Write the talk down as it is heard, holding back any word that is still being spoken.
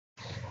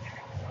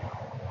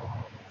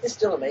It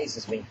still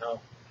amazes me how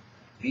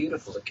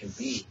beautiful it can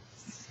be,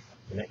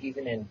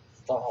 even in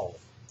fall,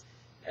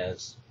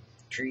 as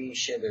trees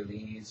shed their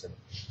leaves, and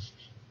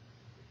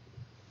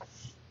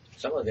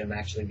some of them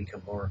actually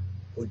become more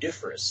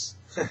odoriferous,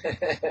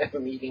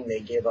 meaning they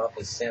give off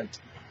a scent,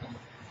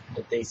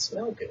 but they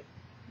smell good.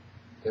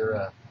 They're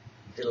a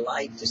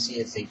delight to see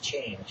as they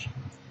change.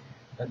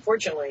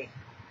 Unfortunately,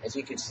 as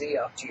you can see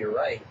off to your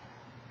right,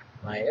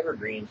 my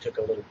evergreen took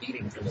a little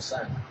beating from the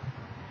sun.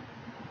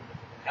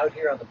 Out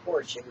here on the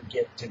porch, it would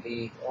get to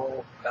be,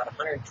 about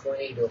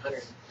 120 to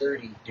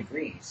 130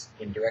 degrees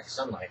in direct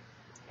sunlight.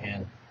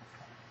 And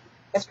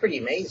that's pretty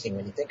amazing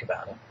when you think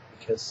about it,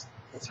 because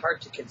it's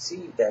hard to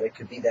conceive that it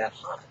could be that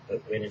hot.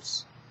 But when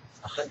it's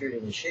 100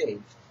 in the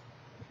shade,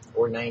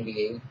 or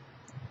 98,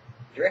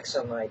 direct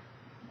sunlight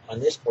on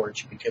this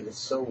porch, because it's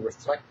so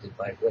reflected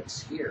by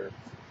what's here,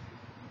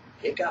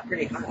 it got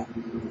pretty hot.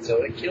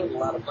 So it killed a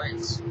lot of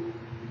plants.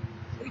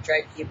 We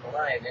tried to keep them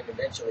alive, and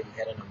eventually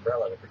had an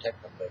umbrella to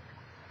protect them. But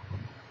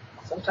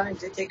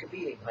sometimes they take a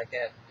beating like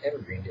that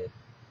evergreen did.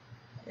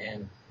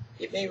 And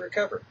it may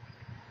recover.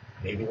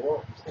 Maybe it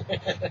won't.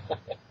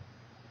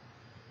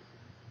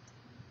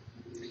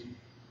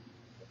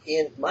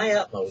 In my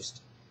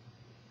utmost,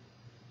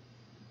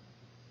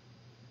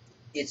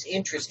 it's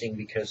interesting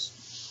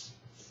because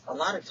a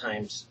lot of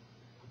times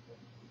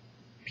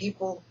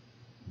people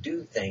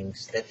do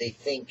things that they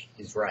think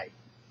is right.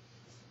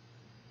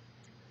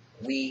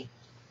 We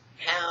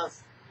have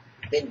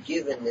been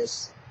given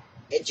this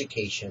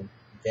education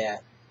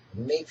that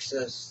makes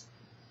us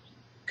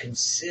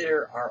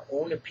consider our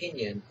own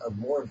opinion of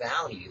more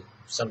value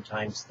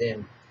sometimes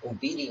than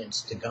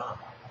obedience to God.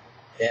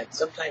 That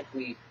sometimes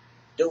we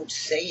don't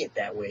say it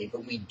that way,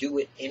 but we do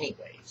it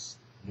anyways.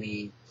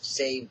 We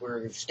say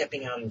we're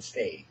stepping out in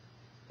faith,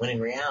 when in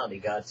reality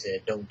God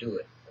said don't do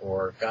it,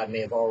 or God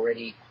may have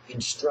already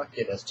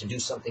instructed us to do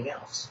something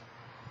else.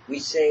 We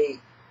say,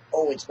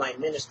 it's my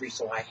ministry,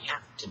 so I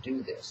have to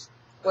do this.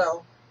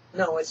 Well,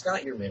 no, it's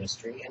not your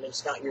ministry, and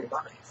it's not your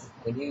life.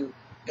 When you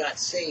got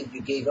saved,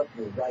 you gave up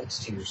your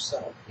rights to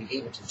yourself. You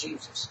gave it to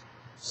Jesus.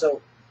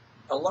 So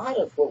a lot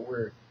of what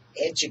we're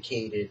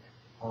educated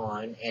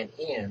on and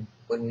in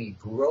when we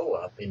grow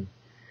up and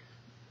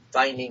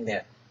finding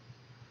that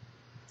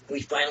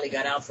we finally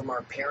got out from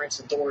our parents'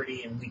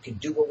 authority and we could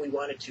do what we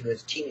wanted to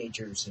as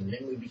teenagers, and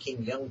then we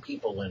became young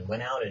people and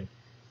went out and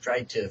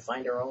tried to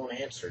find our own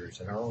answers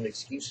and our own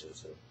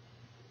excuses. And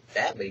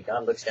sadly,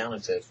 God looks down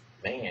and says,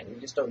 man, you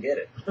just don't get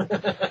it.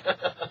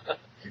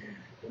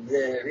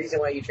 The reason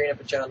why you train up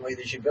a child in the way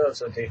they should go,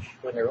 so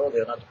when they're old,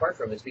 they'll not depart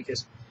from it, is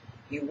because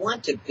you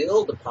want to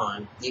build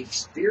upon the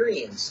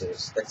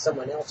experiences that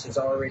someone else has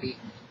already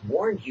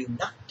warned you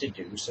not to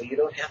do, so you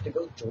don't have to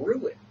go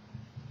through it.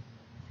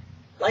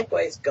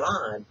 Likewise,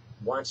 God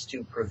wants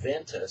to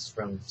prevent us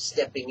from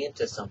stepping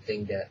into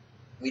something that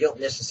we don't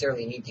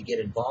necessarily need to get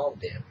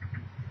involved in,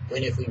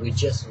 when if we would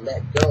just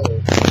let go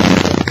of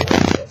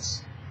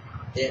us,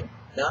 then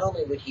not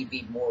only would he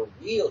be more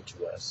real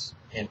to us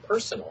and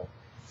personal,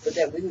 but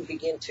that we would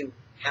begin to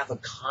have a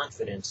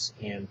confidence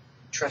in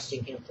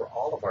trusting him for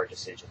all of our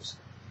decisions.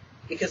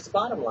 Because the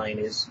bottom line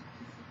is,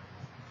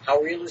 how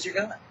real is your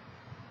God?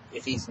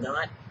 If he's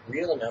not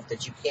real enough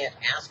that you can't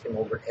ask him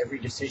over every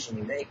decision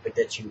you make, but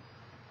that you,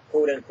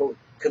 quote unquote,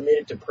 commit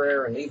it to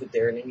prayer and leave it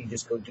there, and then you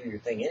just go do your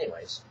thing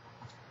anyways,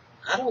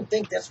 I don't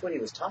think that's what he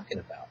was talking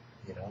about.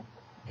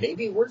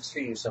 Maybe it works for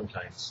you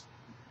sometimes,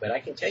 but I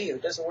can tell you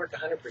it doesn't work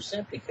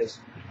 100%, because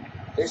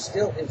there's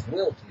still his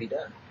will to be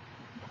done.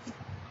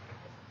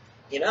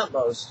 In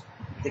utmost,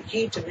 the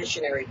key to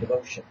missionary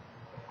devotion,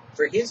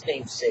 for his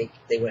name's sake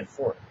they went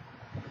forth.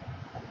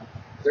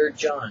 3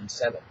 John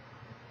 7.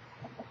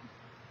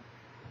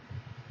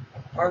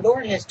 Our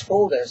Lord has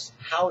told us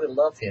how to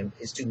love him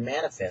is to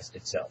manifest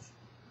itself.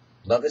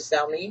 Lovest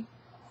thou me?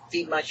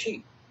 Feed my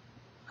sheep.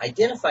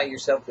 Identify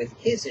yourself with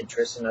his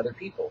interests in other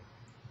people,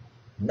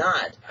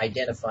 not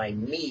identify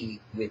me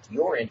with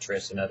your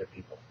interests in other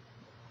people.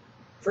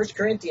 1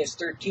 Corinthians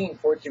 13,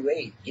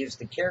 4-8 gives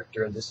the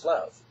character of this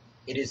love.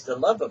 It is the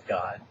love of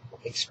God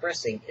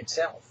expressing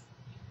itself.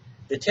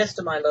 The test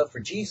of my love for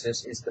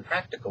Jesus is the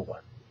practical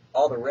one.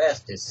 All the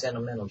rest is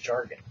sentimental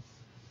jargon.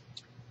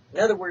 In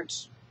other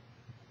words,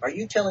 are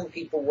you telling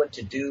people what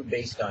to do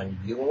based on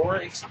your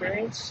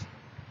experience?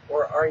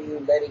 Or are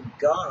you letting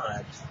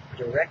God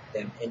direct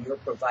them, and you're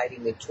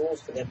providing the tools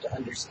for them to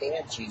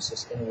understand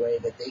Jesus in a way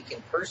that they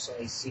can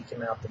personally seek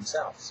him out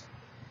themselves?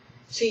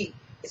 See,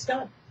 it's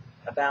not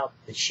about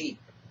the sheep.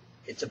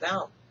 It's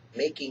about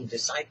making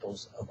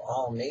disciples of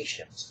all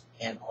nations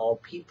and all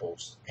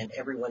peoples and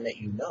everyone that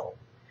you know.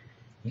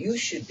 You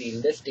should be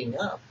lifting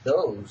up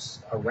those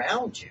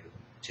around you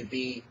to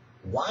be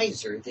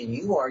wiser than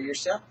you are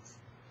yourself.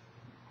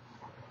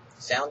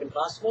 Sound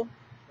impossible?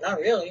 Not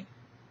really.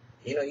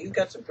 You've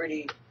got some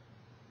pretty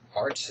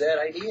hard-set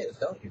ideas,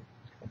 don't you?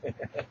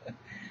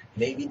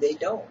 Maybe they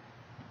don't.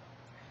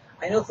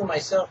 I know for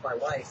myself, my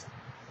wife,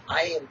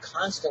 I am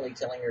constantly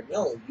telling her,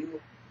 no,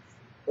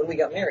 when we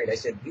got married, I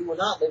said, you will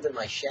not live in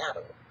my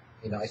shadow.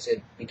 I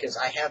said, because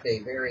I have a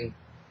very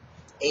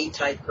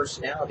A-type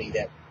personality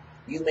that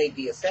you may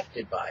be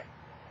affected by.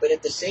 But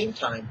at the same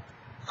time,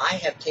 I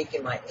have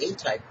taken my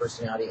A-type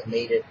personality and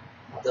made it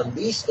the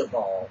least of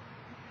all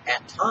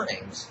at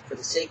times for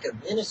the sake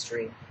of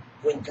ministry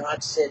when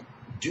God said,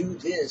 do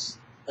this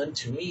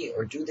unto me,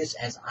 or do this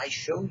as I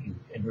show you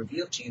and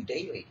reveal to you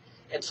daily.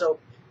 And so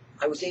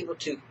I was able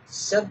to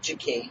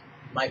subjugate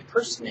my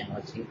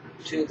personality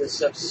to the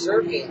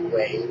subservient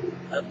way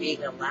of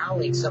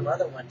allowing some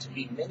other one to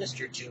be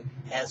ministered to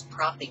as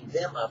propping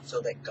them up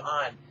so that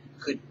God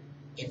could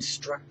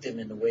instruct them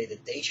in the way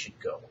that they should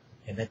go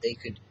and that they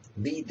could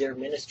lead their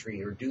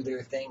ministry or do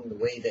their thing the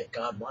way that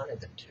God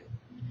wanted them to.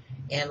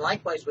 And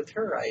likewise with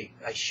her, I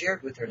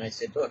shared with her and I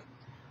said, look,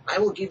 I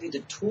will give you the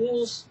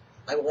tools,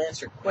 I will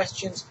answer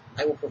questions,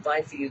 I will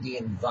provide for you the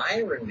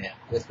environment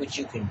with which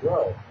you can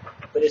grow.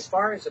 But as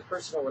far as a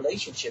personal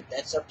relationship,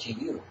 that's up to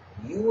you.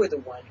 You are the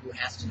one who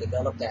has to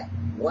develop that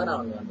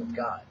one-on-one with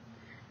God.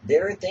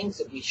 There are things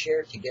that we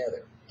share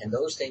together, and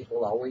those things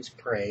we'll always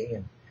pray,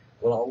 and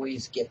we'll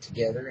always get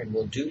together, and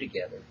we'll do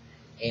together.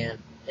 And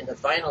in the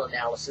final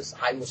analysis,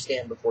 I will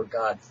stand before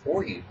God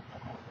for you,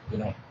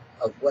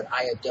 of what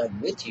I have done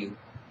with you,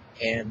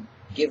 and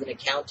give an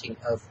accounting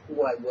of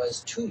who I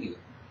was to you.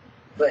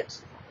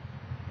 But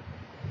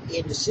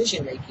in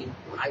decision-making,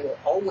 I will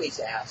always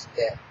ask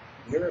that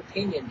your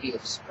opinion be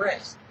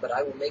expressed, but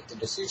I will make the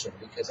decision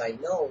because I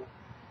know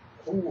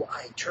who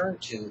I turn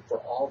to for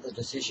all the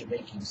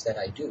decision-makings that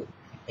I do.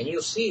 And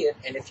you'll see it,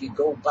 and if you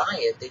go by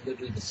it, then you'll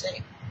do the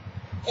same.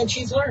 And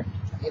she's learned,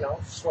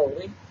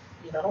 slowly,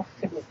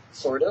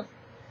 sort of,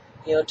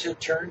 to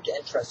turn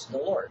and trust in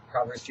the Lord.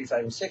 Proverbs 3,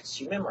 5, and 6,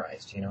 she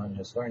memorized, and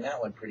has learned that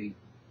one pretty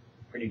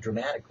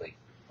dramatically.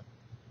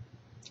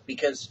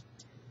 Because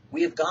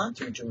we have gone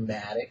through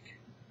dramatic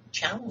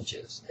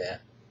challenges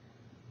that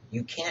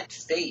you can't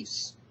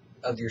face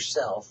of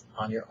yourself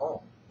on your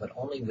own, but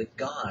only with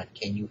God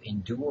can you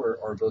endure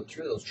or go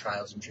through those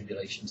trials and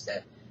tribulations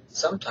that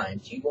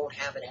sometimes you won't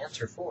have an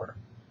answer for.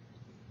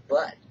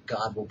 But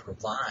God will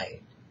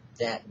provide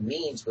that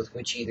means with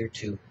which either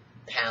to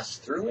pass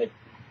through it,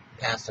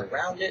 pass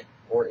around it,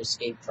 or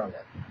escape from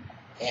it.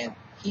 And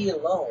He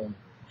alone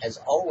has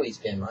always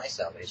been my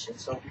salvation.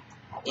 So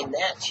in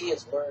that, she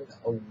has learned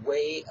a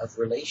way of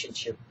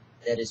relationship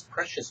that is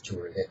precious to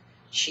her, that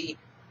she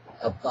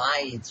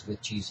abides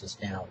with Jesus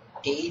now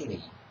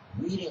daily,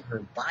 reading her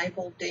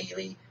Bible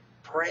daily,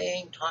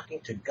 praying, talking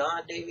to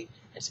God daily,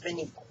 and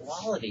spending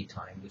quality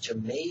time, which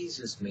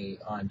amazes me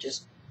on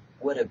just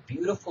what a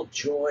beautiful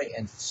joy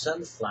and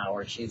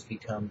sunflower she has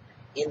become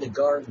in the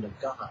garden of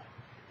God,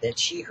 that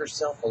she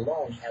herself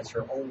alone has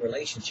her own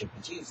relationship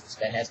with Jesus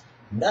that has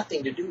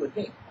nothing to do with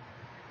me.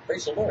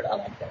 Praise the Lord, I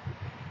like that.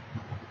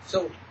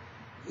 So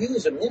you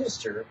as a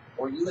minister,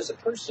 or you as a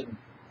person,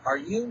 are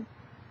you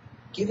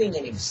giving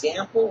an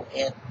example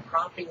and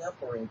propping up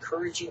or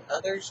encouraging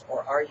others,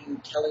 or are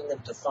you telling them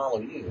to follow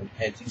you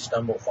as you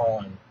stumble, fall,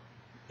 and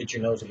hit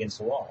your nose against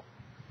the wall?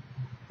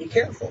 Be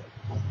careful.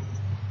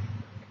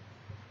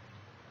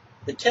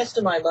 The test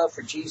of my love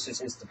for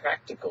Jesus is the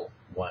practical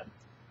one.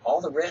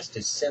 All the rest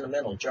is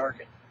sentimental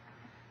jargon.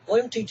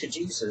 Loyalty to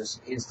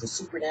Jesus is the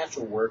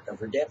supernatural work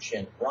of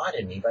redemption wrought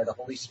in me by the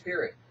Holy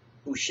Spirit,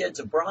 who sheds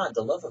abroad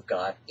the love of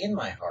God in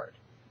my heart.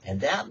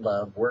 And that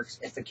love works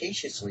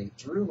efficaciously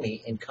through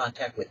me in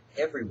contact with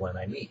everyone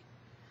I meet.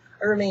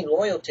 I remain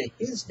loyal to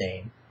His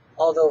name,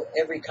 although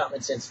every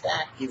common sense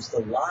fact gives the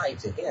lie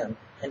to Him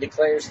and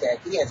declares that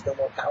He has no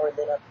more power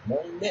than a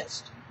morning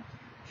mist.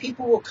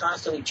 People will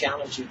constantly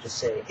challenge you to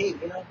say, hey,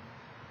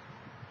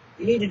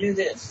 you need to do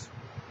this.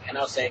 And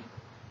I'll say,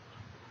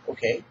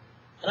 okay,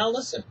 and I'll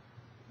listen.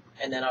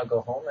 And then I'll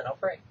go home and I'll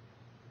pray.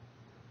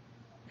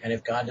 And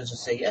if God doesn't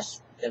say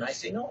yes, then I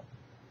say no.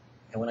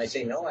 And when I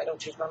say no, I don't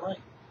change my mind.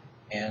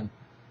 And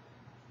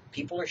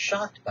people are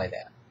shocked by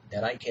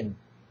that I can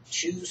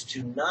choose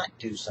to not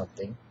do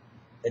something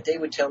that they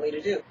would tell me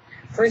to do.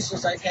 For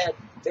instance, I've had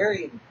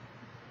I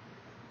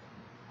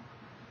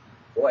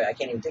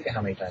can't even think of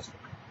how many times,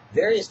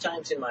 various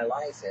times in my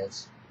life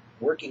as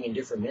working in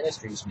different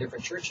ministries,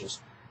 different churches,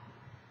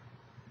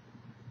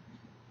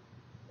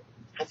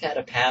 I've had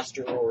a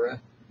pastor or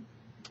a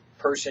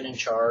person in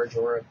charge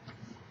or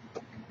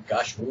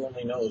who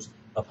only knows,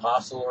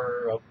 apostle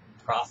or a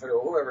prophet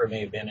or whoever it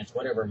may have been, it's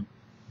whatever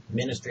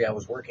ministry I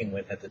was working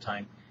with at the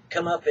time,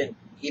 come up and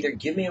either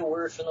give me a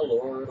word from the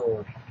Lord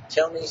or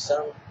tell me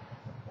some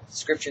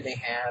scripture they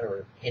had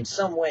or in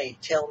some way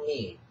tell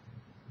me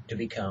to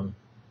become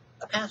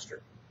a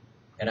pastor.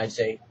 And I'd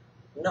say,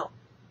 no.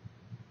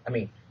 I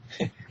mean,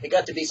 it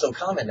got to be so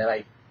common that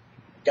I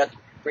got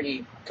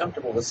pretty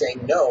comfortable with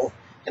saying no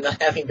and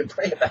not having to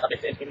pray about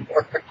it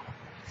anymore.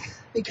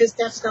 Because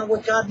that's not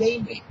what God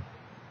made me.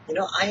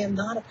 I am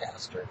not a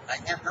pastor. I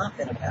have not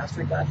been a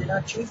pastor. God did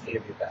not choose me to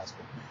be a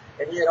pastor.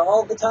 And yet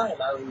all the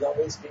time I was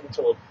always being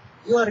told,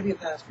 you ought to be a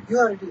pastor. You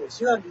ought to do this.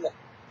 You ought to do that.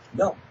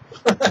 No.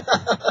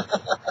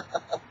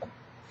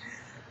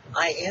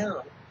 I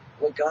am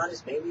what God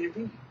has made me to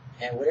be.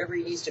 And whatever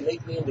He needs to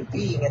make me into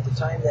being at the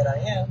time that I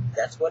am,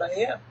 that's what I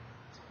am.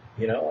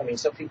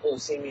 Some people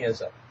have seen me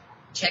as a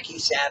techie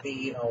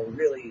savvy,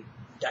 really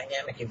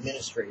dynamic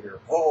administrator.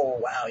 Oh,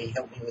 wow, he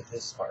helped me with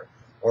this part.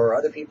 Or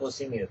other people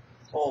see me,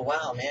 oh,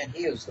 wow, man,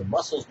 he was the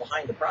muscles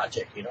behind the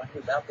project. He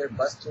was out there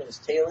busting his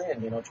tail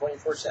in,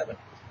 24/7.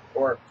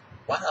 Or,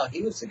 wow,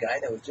 he was the guy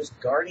that was just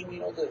guarding,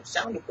 the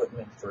sound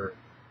equipment for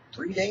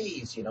 3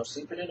 days,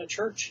 sleeping in a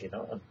church, It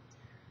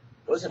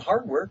wasn't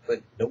hard work,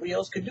 but nobody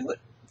else could do it,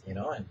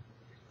 and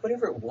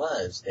whatever it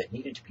was that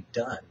needed to be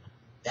done,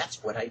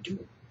 that's what I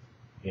do.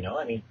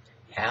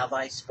 Have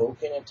I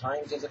spoken at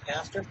times as a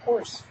pastor? Of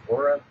course.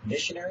 Or a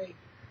missionary?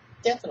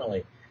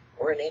 Definitely.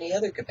 Or in any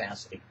other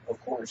capacity? Of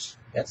course.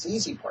 That's the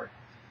easy part.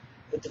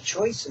 But the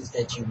choices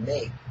that you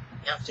make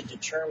have to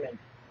determine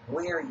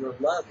where your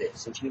love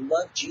is. If you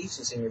love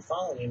Jesus and you're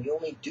following him, you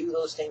only do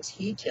those things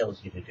he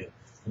tells you to do,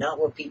 not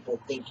what people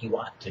think you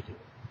ought to do.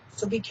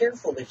 So be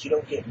careful that you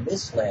don't get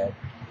misled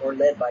or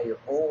led by your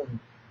own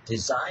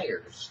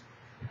desires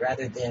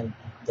rather than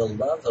the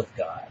love of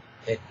God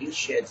that he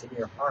sheds in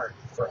your heart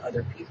for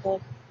other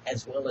people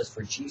as well as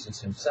for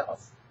Jesus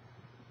himself.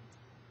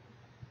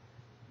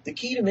 The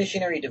key to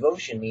missionary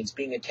devotion means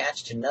being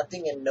attached to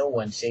nothing and no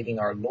one saving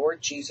our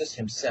Lord Jesus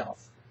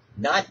himself,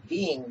 not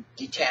being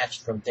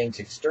detached from things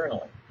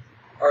externally.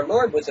 Our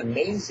Lord was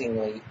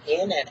amazingly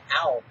in and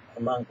out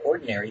among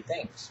ordinary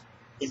things.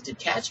 His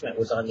detachment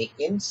was on the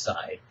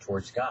inside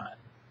towards God.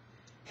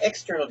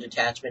 External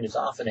detachment is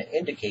often an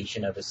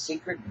indication of a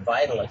secret,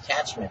 vital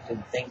attachment to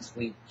the things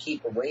we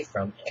keep away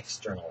from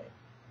externally.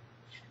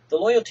 The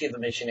loyalty of a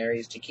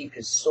missionary is to keep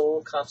his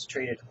soul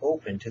concentrated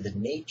open to the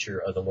nature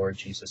of the Lord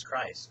Jesus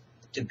Christ.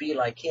 To be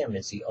like him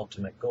is the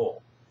ultimate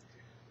goal.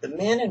 The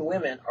men and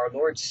women our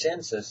Lord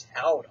sends us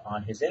out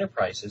on his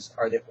enterprises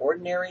are the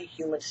ordinary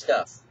human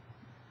stuff,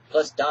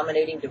 plus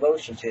dominating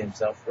devotion to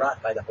himself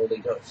wrought by the Holy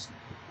Ghost.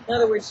 In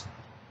other words,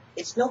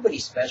 it's nobody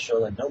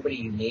special and nobody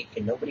unique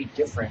and nobody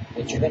different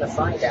that you're going to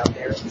find out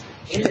there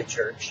in the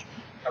church,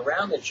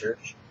 around the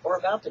church, or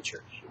about the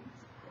church.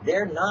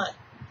 They're not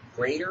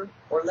greater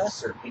or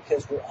lesser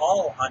because we're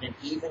all on an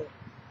even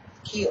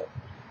keel.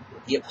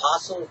 The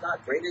apostle is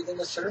not greater than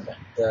the servant.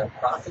 The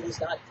prophet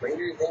is not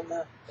greater than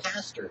the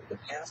pastor. The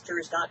pastor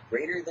is not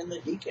greater than the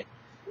deacon.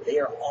 They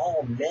are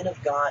all men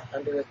of God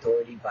under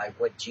authority by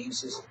what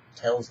Jesus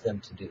tells them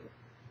to do.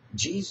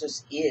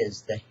 Jesus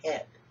is the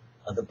head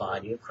of the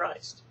body of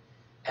Christ.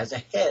 As a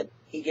head,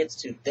 he gets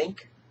to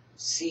think,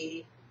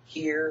 see,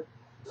 hear,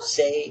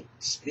 say,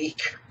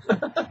 speak,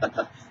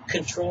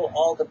 control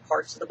all the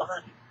parts of the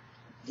body.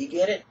 Do you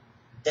get it?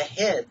 The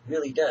head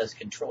really does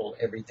control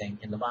everything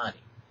in the body.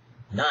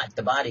 Not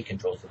the body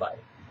controls the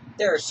body.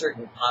 There are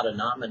certain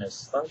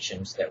autonomous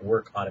functions that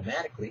work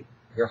automatically.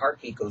 Your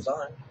heartbeat goes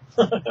on.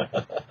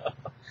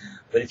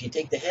 But if you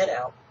take the head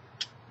out,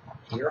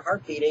 your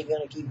heartbeat ain't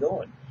going to keep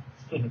going.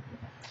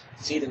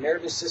 See, the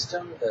nervous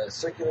system, the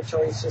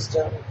circulatory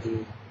system,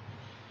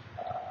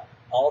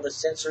 all the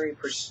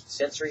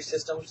sensory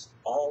systems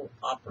all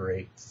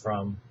operate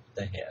from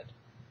the head.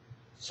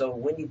 So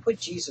when you put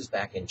Jesus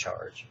back in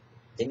charge,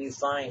 then you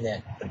find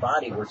that the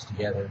body works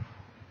together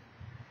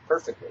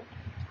perfectly.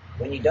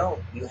 When you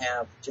don't, you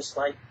have, just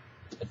like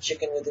a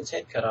chicken with its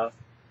head cut off,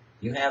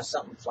 you have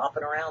something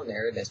flopping around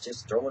there that's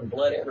just throwing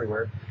blood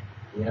everywhere,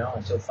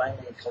 until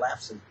finally it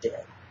collapses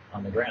dead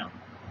on the ground.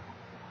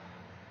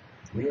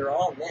 We are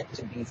all meant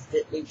to be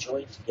fitly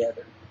joined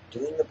together,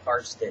 doing the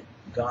parts that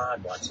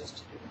God wants us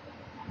to do,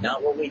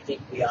 not what we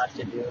think we ought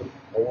to do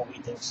or what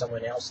we think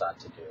someone else ought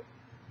to do.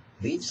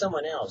 Lead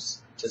someone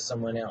else to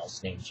someone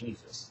else named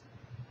Jesus.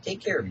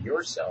 Take care of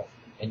yourself,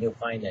 and you'll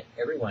find that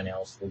everyone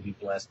else will be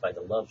blessed by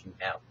the love you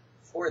have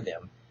for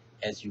them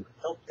as you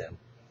help them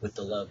with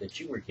the love that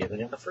you were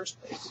given in the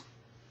first place.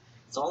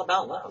 It's all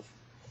about love.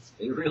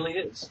 It really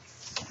is.